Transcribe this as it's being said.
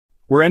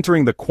We're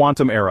entering the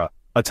quantum era,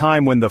 a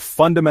time when the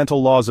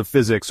fundamental laws of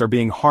physics are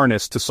being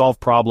harnessed to solve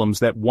problems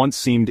that once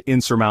seemed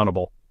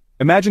insurmountable.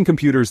 Imagine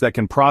computers that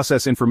can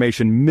process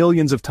information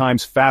millions of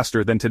times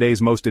faster than today's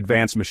most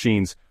advanced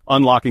machines,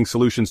 unlocking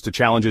solutions to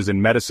challenges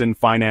in medicine,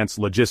 finance,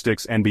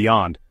 logistics, and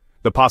beyond.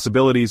 The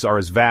possibilities are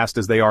as vast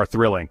as they are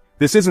thrilling.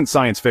 This isn't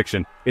science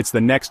fiction, it's the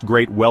next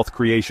great wealth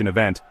creation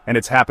event, and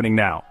it's happening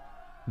now.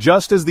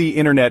 Just as the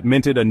internet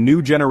minted a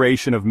new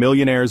generation of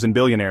millionaires and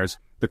billionaires,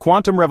 the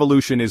quantum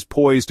revolution is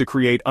poised to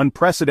create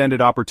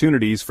unprecedented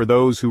opportunities for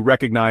those who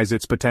recognize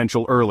its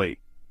potential early.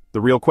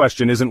 The real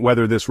question isn't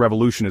whether this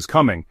revolution is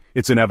coming,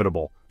 it's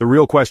inevitable. The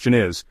real question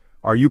is,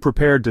 are you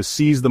prepared to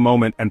seize the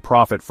moment and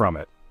profit from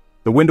it?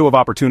 The window of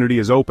opportunity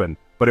is open,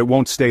 but it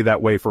won't stay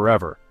that way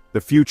forever. The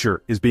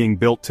future is being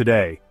built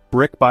today,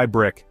 brick by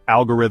brick,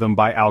 algorithm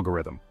by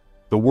algorithm.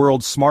 The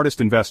world's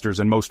smartest investors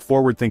and most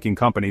forward-thinking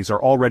companies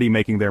are already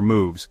making their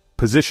moves,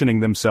 positioning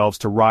themselves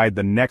to ride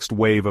the next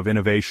wave of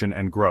innovation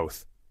and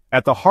growth.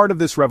 At the heart of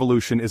this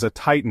revolution is a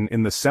titan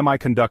in the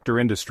semiconductor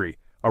industry,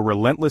 a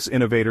relentless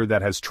innovator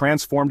that has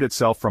transformed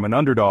itself from an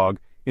underdog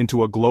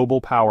into a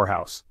global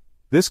powerhouse.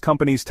 This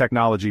company's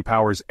technology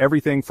powers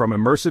everything from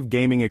immersive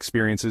gaming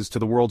experiences to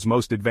the world's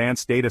most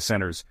advanced data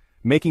centers,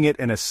 making it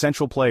an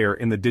essential player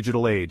in the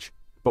digital age.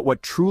 But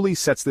what truly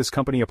sets this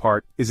company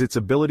apart is its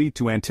ability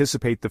to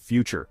anticipate the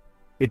future.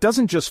 It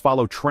doesn't just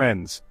follow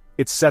trends,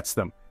 it sets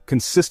them,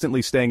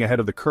 consistently staying ahead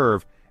of the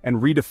curve and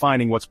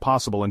redefining what's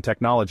possible in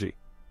technology.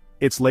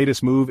 Its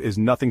latest move is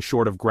nothing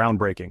short of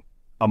groundbreaking,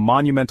 a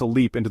monumental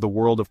leap into the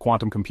world of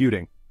quantum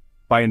computing.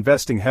 By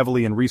investing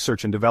heavily in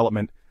research and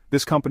development,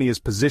 this company is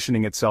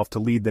positioning itself to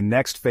lead the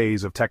next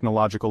phase of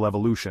technological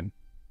evolution.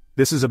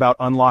 This is about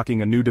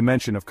unlocking a new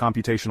dimension of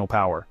computational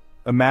power.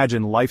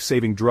 Imagine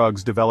life-saving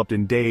drugs developed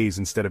in days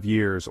instead of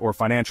years, or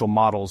financial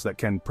models that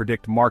can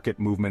predict market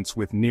movements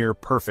with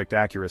near-perfect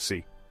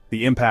accuracy.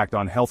 The impact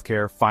on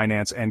healthcare,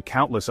 finance, and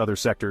countless other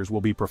sectors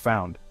will be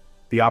profound.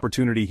 The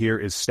opportunity here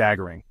is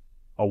staggering.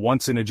 A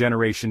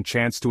once-in-a-generation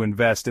chance to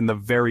invest in the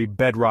very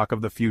bedrock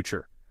of the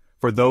future.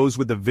 For those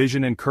with the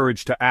vision and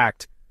courage to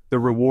act, the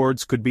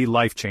rewards could be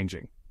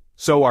life-changing.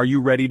 So are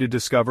you ready to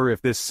discover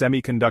if this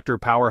semiconductor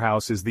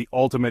powerhouse is the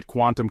ultimate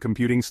quantum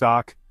computing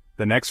stock?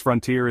 The next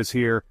frontier is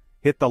here.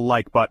 Hit the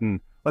like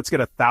button. Let's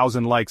get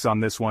 1,000 likes on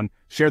this one.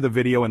 Share the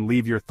video and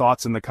leave your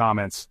thoughts in the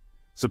comments.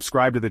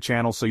 Subscribe to the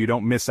channel so you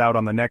don't miss out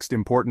on the next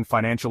important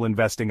financial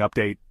investing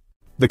update.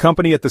 The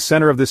company at the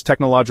center of this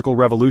technological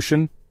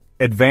revolution?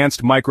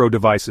 Advanced Micro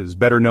Devices,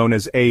 better known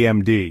as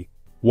AMD.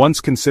 Once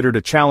considered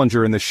a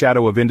challenger in the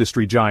shadow of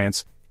industry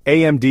giants,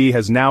 AMD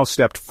has now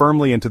stepped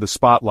firmly into the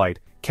spotlight,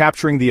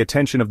 capturing the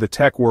attention of the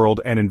tech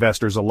world and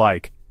investors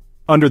alike.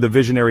 Under the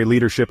visionary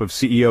leadership of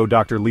CEO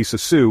Dr. Lisa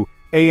Su,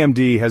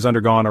 AMD has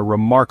undergone a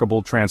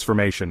remarkable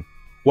transformation.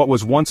 What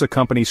was once a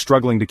company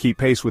struggling to keep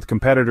pace with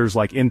competitors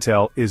like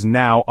Intel is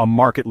now a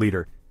market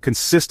leader,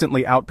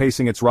 consistently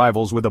outpacing its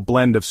rivals with a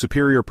blend of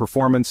superior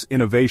performance,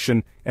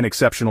 innovation, and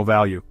exceptional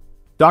value.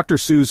 Dr.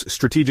 Su's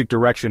strategic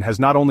direction has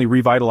not only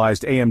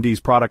revitalized AMD's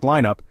product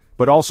lineup,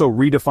 but also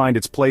redefined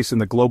its place in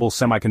the global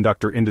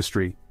semiconductor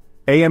industry.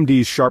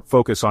 AMD's sharp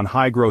focus on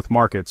high-growth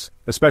markets,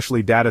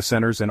 especially data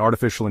centers and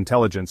artificial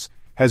intelligence,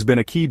 has been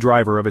a key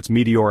driver of its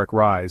meteoric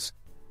rise.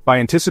 By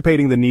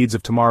anticipating the needs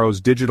of tomorrow's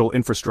digital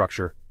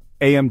infrastructure,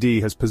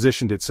 AMD has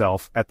positioned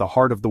itself at the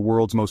heart of the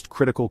world's most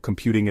critical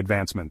computing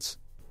advancements.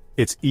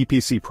 Its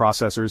EPC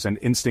processors and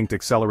Instinct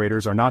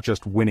accelerators are not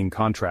just winning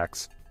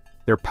contracts.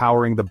 They're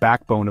powering the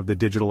backbone of the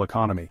digital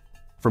economy.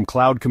 From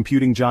cloud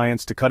computing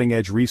giants to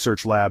cutting-edge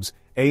research labs,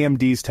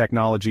 AMD's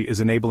technology is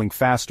enabling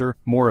faster,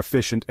 more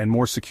efficient, and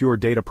more secure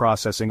data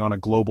processing on a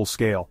global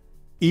scale.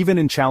 Even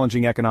in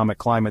challenging economic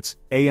climates,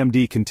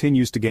 AMD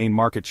continues to gain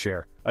market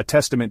share, a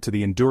testament to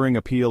the enduring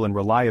appeal and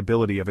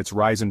reliability of its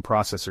Ryzen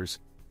processors.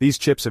 These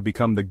chips have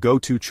become the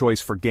go-to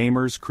choice for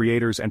gamers,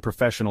 creators, and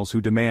professionals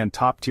who demand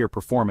top-tier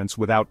performance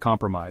without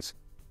compromise.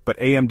 But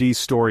AMD's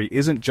story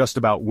isn't just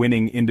about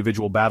winning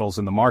individual battles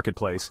in the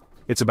marketplace,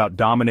 it's about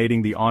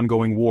dominating the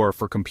ongoing war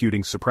for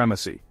computing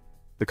supremacy.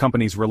 The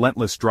company's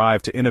relentless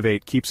drive to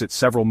innovate keeps it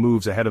several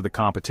moves ahead of the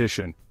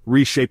competition,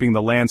 reshaping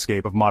the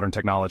landscape of modern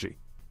technology.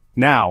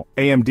 Now,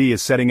 AMD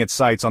is setting its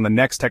sights on the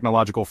next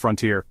technological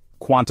frontier,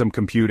 quantum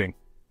computing.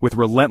 With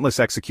relentless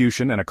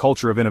execution and a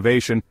culture of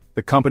innovation,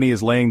 the company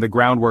is laying the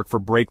groundwork for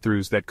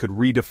breakthroughs that could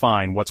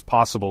redefine what's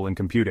possible in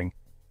computing.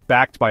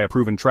 Backed by a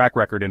proven track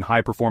record in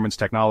high-performance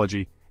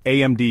technology,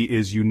 AMD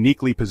is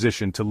uniquely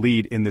positioned to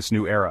lead in this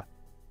new era.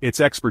 Its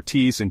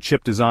expertise in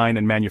chip design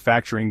and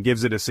manufacturing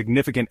gives it a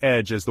significant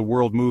edge as the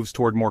world moves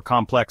toward more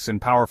complex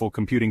and powerful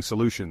computing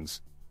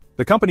solutions.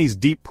 The company's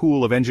deep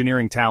pool of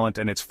engineering talent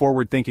and its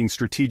forward-thinking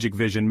strategic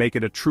vision make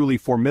it a truly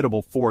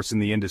formidable force in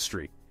the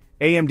industry.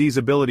 AMD's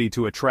ability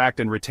to attract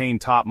and retain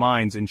top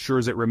minds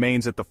ensures it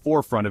remains at the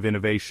forefront of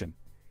innovation.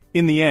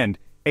 In the end,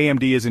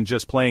 AMD isn't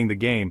just playing the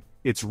game,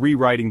 it's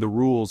rewriting the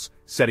rules,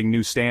 setting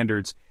new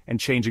standards, and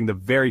changing the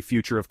very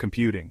future of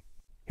computing.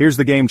 Here's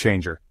the game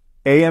changer.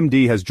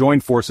 AMD has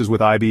joined forces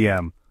with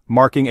IBM,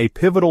 marking a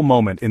pivotal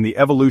moment in the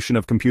evolution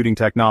of computing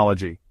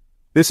technology.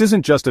 This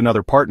isn't just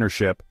another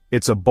partnership,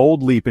 it's a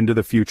bold leap into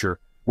the future,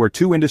 where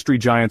two industry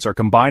giants are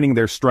combining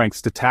their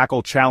strengths to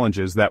tackle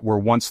challenges that were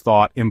once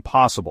thought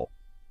impossible.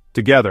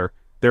 Together,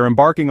 they're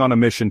embarking on a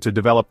mission to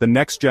develop the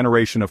next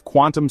generation of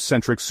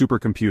quantum-centric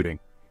supercomputing,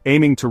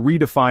 aiming to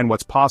redefine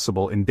what's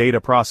possible in data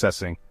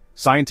processing,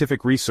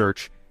 scientific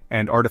research,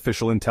 and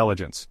artificial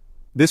intelligence.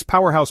 This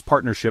powerhouse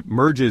partnership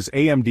merges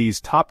AMD's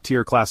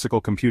top-tier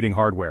classical computing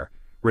hardware,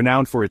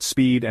 renowned for its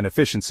speed and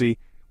efficiency,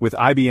 with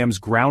IBM's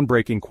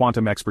groundbreaking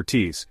quantum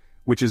expertise,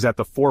 which is at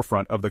the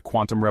forefront of the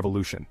quantum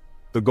revolution.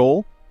 The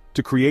goal?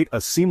 To create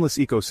a seamless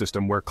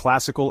ecosystem where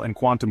classical and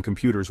quantum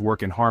computers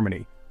work in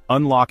harmony,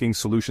 unlocking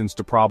solutions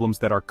to problems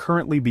that are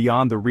currently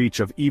beyond the reach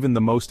of even the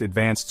most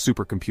advanced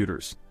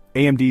supercomputers.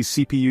 AMD's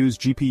CPUs,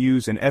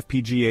 GPUs, and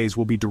FPGAs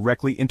will be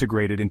directly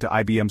integrated into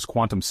IBM's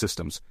quantum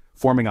systems,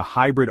 forming a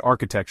hybrid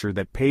architecture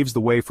that paves the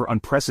way for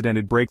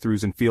unprecedented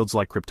breakthroughs in fields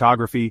like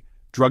cryptography,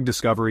 drug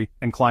discovery,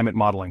 and climate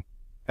modeling.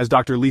 As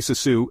Dr. Lisa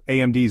Su,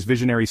 AMD's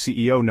visionary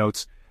CEO,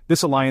 notes,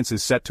 this alliance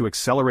is set to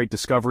accelerate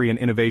discovery and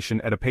innovation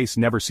at a pace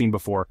never seen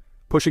before,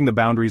 pushing the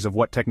boundaries of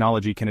what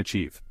technology can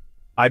achieve.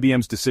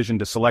 IBM's decision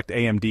to select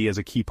AMD as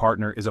a key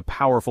partner is a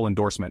powerful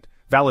endorsement,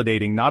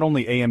 validating not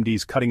only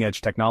AMD's cutting-edge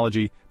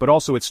technology, but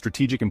also its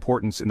strategic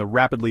importance in the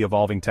rapidly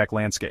evolving tech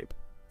landscape.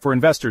 For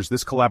investors,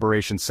 this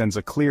collaboration sends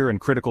a clear and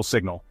critical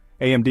signal.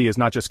 AMD is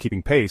not just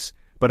keeping pace,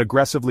 but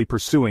aggressively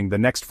pursuing the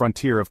next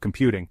frontier of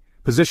computing,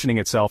 positioning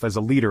itself as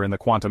a leader in the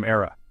quantum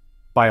era.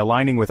 By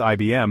aligning with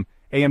IBM,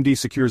 AMD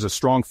secures a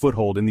strong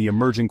foothold in the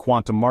emerging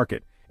quantum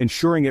market,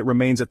 ensuring it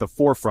remains at the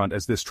forefront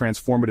as this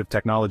transformative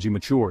technology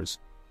matures.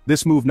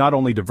 This move not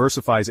only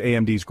diversifies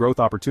AMD's growth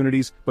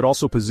opportunities, but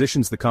also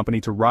positions the company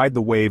to ride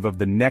the wave of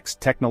the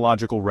next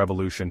technological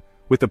revolution,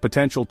 with the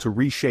potential to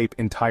reshape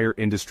entire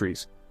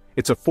industries.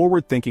 It's a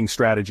forward-thinking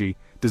strategy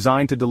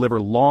designed to deliver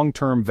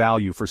long-term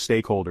value for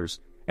stakeholders,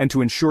 and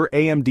to ensure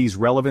AMD's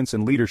relevance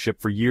and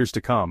leadership for years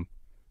to come.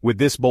 With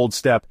this bold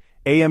step,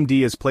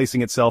 AMD is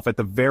placing itself at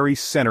the very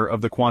center of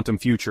the quantum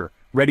future,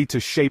 ready to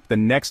shape the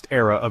next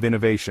era of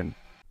innovation.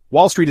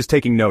 Wall Street is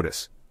taking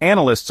notice.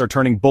 Analysts are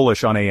turning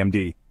bullish on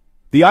AMD.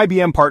 The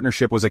IBM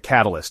partnership was a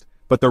catalyst,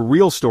 but the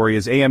real story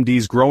is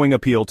AMD's growing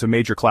appeal to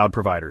major cloud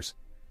providers.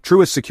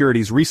 Truist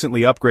Securities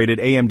recently upgraded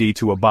AMD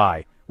to a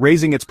buy,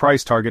 raising its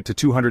price target to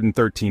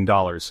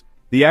 $213.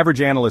 The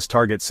average analyst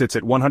target sits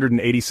at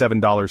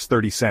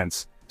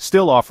 $187.30,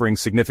 still offering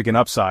significant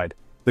upside.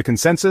 The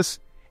consensus?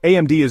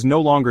 AMD is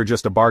no longer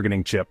just a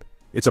bargaining chip,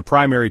 it's a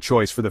primary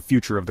choice for the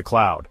future of the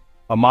cloud.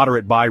 A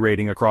moderate buy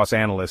rating across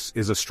analysts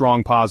is a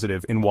strong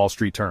positive in Wall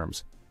Street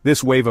terms.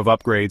 This wave of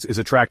upgrades is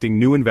attracting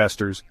new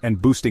investors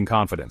and boosting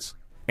confidence.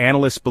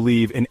 Analysts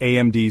believe in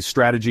AMD's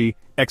strategy,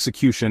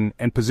 execution,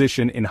 and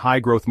position in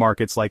high-growth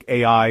markets like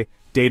AI,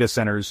 data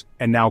centers,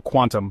 and now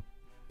quantum.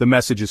 The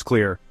message is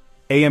clear.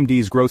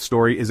 AMD's growth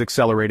story is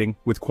accelerating,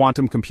 with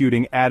quantum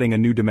computing adding a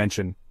new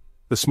dimension.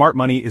 The smart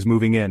money is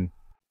moving in.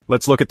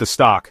 Let's look at the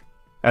stock.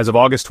 As of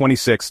August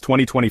 26,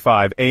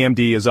 2025,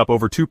 AMD is up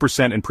over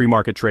 2% in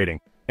pre-market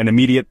trading, an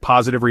immediate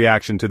positive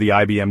reaction to the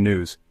IBM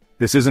news.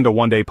 This isn't a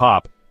one-day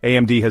pop.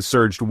 AMD has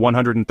surged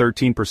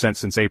 113%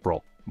 since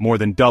April, more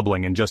than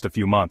doubling in just a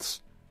few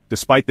months.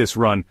 Despite this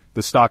run,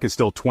 the stock is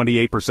still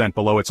 28%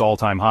 below its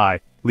all-time high,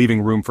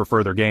 leaving room for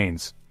further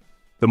gains.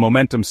 The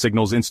momentum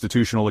signals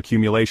institutional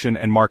accumulation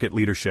and market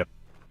leadership.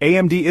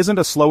 AMD isn't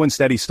a slow and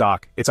steady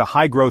stock, it's a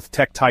high-growth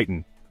tech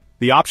titan.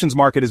 The options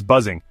market is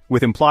buzzing,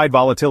 with implied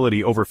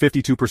volatility over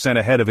 52%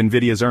 ahead of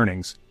Nvidia's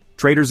earnings.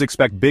 Traders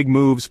expect big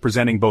moves,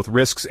 presenting both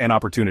risks and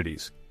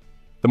opportunities.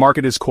 The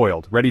market is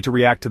coiled, ready to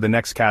react to the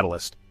next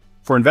catalyst.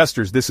 For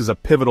investors, this is a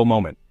pivotal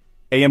moment.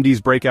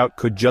 AMD's breakout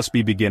could just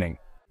be beginning.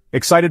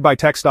 Excited by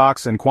tech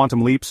stocks and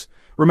quantum leaps?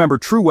 Remember,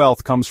 true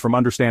wealth comes from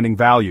understanding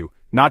value,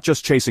 not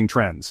just chasing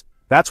trends.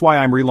 That's why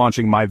I'm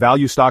relaunching my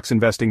Value Stocks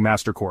Investing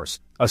Master Course,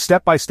 a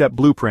step-by-step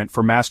blueprint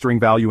for mastering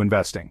value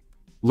investing.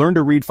 Learn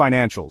to read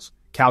financials,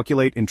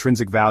 calculate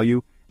intrinsic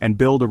value, and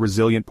build a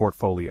resilient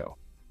portfolio.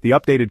 The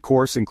updated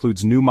course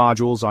includes new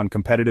modules on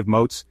competitive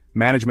moats,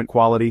 management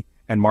quality,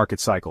 and market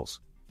cycles.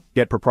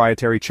 Get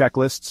proprietary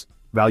checklists,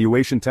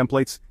 valuation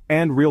templates,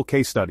 and real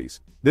case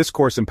studies. This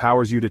course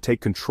empowers you to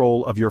take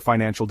control of your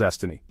financial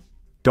destiny.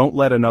 Don't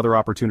let another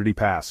opportunity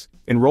pass.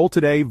 Enroll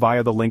today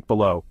via the link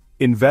below.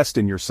 Invest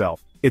in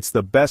yourself. It's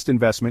the best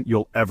investment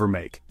you'll ever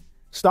make.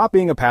 Stop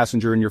being a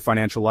passenger in your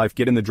financial life,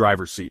 get in the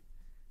driver's seat.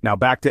 Now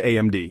back to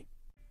AMD.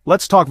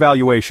 Let's talk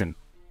valuation.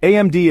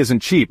 AMD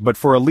isn't cheap, but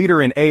for a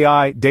leader in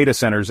AI, data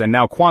centers, and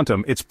now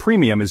quantum, its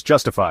premium is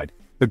justified.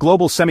 The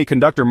global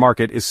semiconductor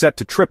market is set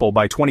to triple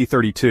by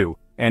 2032.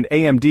 And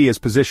AMD is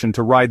positioned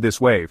to ride this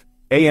wave.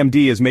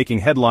 AMD is making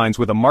headlines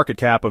with a market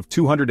cap of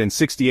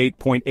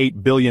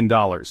 $268.8 billion.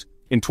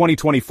 In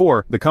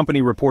 2024, the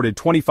company reported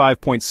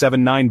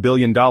 $25.79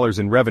 billion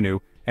in revenue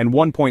and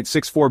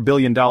 $1.64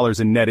 billion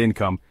in net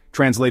income,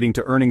 translating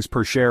to earnings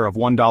per share of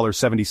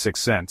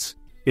 $1.76.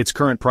 Its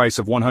current price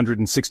of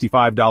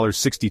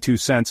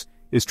 $165.62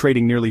 is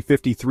trading nearly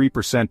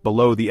 53%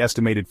 below the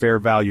estimated fair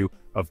value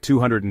of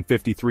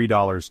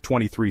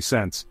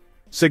 $253.23,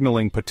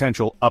 signaling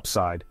potential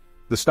upside.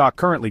 The stock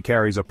currently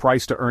carries a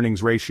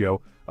price-to-earnings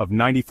ratio of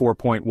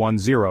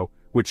 94.10,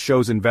 which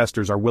shows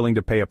investors are willing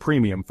to pay a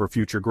premium for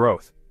future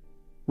growth.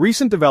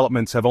 Recent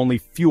developments have only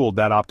fueled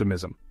that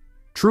optimism.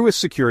 Truist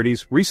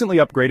Securities recently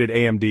upgraded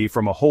AMD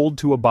from a hold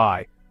to a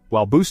buy,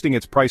 while boosting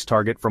its price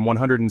target from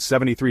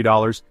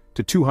 $173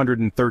 to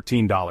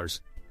 $213.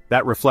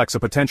 That reflects a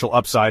potential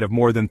upside of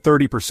more than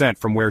 30%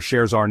 from where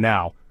shares are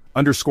now,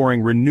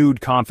 underscoring renewed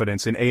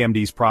confidence in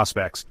AMD's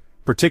prospects,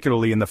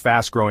 particularly in the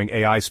fast-growing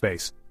AI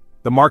space.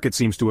 The market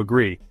seems to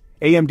agree.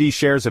 AMD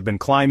shares have been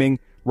climbing,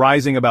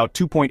 rising about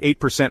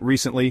 2.8%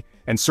 recently,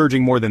 and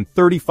surging more than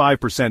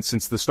 35%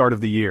 since the start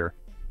of the year.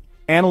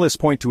 Analysts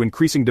point to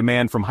increasing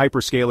demand from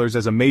hyperscalers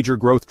as a major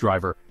growth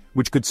driver,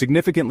 which could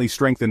significantly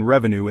strengthen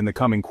revenue in the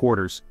coming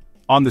quarters.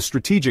 On the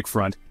strategic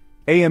front,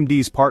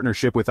 AMD's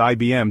partnership with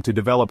IBM to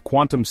develop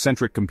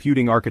quantum-centric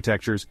computing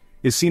architectures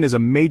is seen as a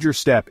major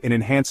step in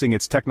enhancing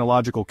its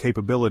technological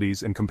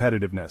capabilities and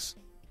competitiveness.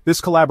 This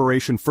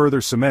collaboration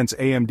further cements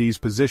AMD's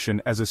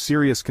position as a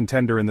serious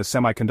contender in the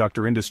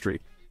semiconductor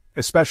industry,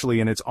 especially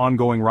in its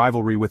ongoing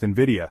rivalry with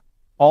NVIDIA.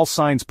 All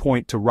signs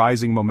point to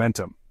rising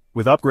momentum.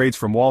 With upgrades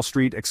from Wall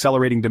Street,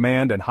 accelerating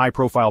demand, and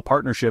high-profile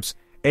partnerships,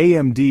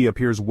 AMD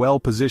appears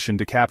well-positioned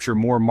to capture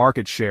more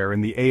market share in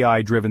the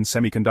AI-driven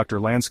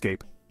semiconductor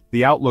landscape.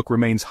 The outlook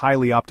remains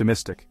highly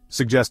optimistic,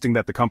 suggesting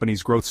that the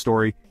company's growth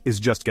story is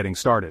just getting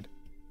started.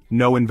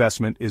 No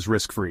investment is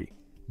risk-free.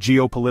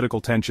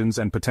 Geopolitical tensions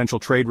and potential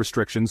trade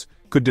restrictions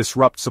could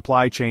disrupt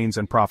supply chains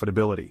and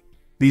profitability.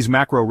 These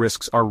macro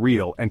risks are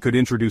real and could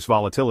introduce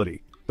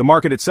volatility. The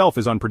market itself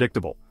is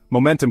unpredictable.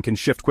 Momentum can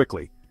shift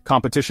quickly.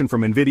 Competition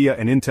from NVIDIA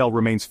and Intel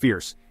remains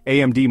fierce.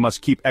 AMD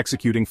must keep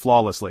executing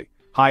flawlessly.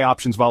 High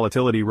options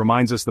volatility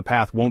reminds us the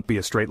path won't be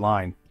a straight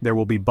line. There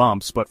will be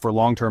bumps, but for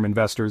long-term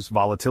investors,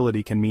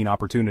 volatility can mean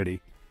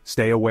opportunity.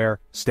 Stay aware,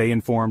 stay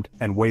informed,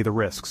 and weigh the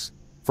risks.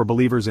 For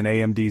believers in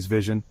AMD's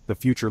vision, the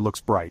future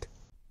looks bright.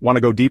 Want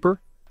to go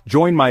deeper?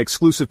 Join my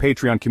exclusive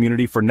Patreon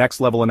community for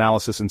next-level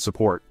analysis and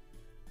support.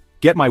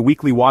 Get my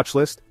weekly watch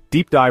list,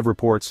 deep dive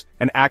reports,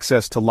 and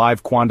access to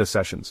live Quanda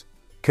sessions.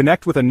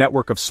 Connect with a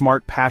network of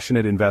smart,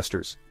 passionate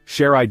investors.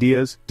 Share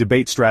ideas,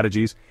 debate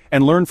strategies,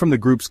 and learn from the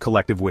group's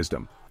collective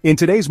wisdom. In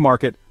today's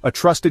market, a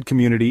trusted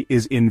community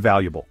is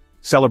invaluable.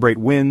 Celebrate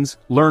wins,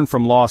 learn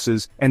from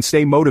losses, and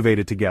stay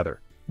motivated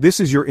together. This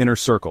is your inner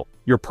circle,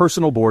 your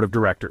personal board of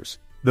directors.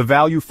 The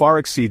value far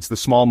exceeds the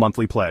small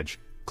monthly pledge.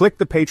 Click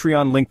the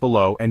Patreon link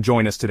below and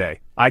join us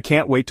today. I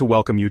can't wait to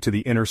welcome you to the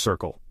inner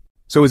circle.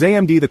 So is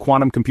AMD the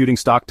quantum computing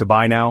stock to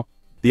buy now?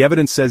 The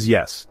evidence says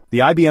yes. The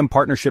IBM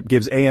partnership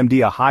gives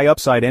AMD a high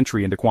upside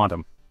entry into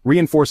quantum,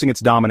 reinforcing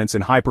its dominance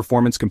in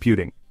high-performance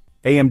computing.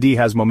 AMD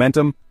has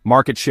momentum,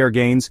 market share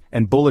gains,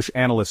 and bullish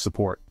analyst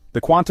support.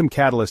 The quantum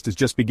catalyst is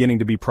just beginning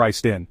to be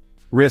priced in.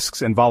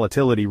 Risks and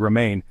volatility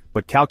remain,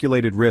 but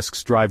calculated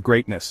risks drive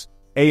greatness.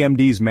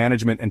 AMD's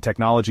management and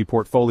technology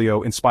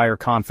portfolio inspire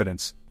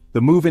confidence. The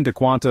move into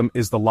quantum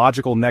is the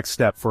logical next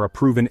step for a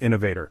proven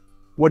innovator.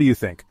 What do you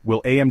think?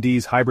 Will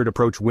AMD's hybrid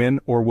approach win,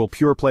 or will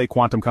pure-play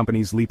quantum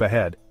companies leap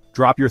ahead?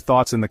 Drop your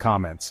thoughts in the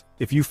comments.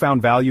 If you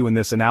found value in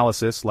this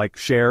analysis, like,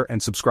 share,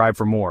 and subscribe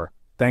for more.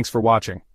 Thanks for watching.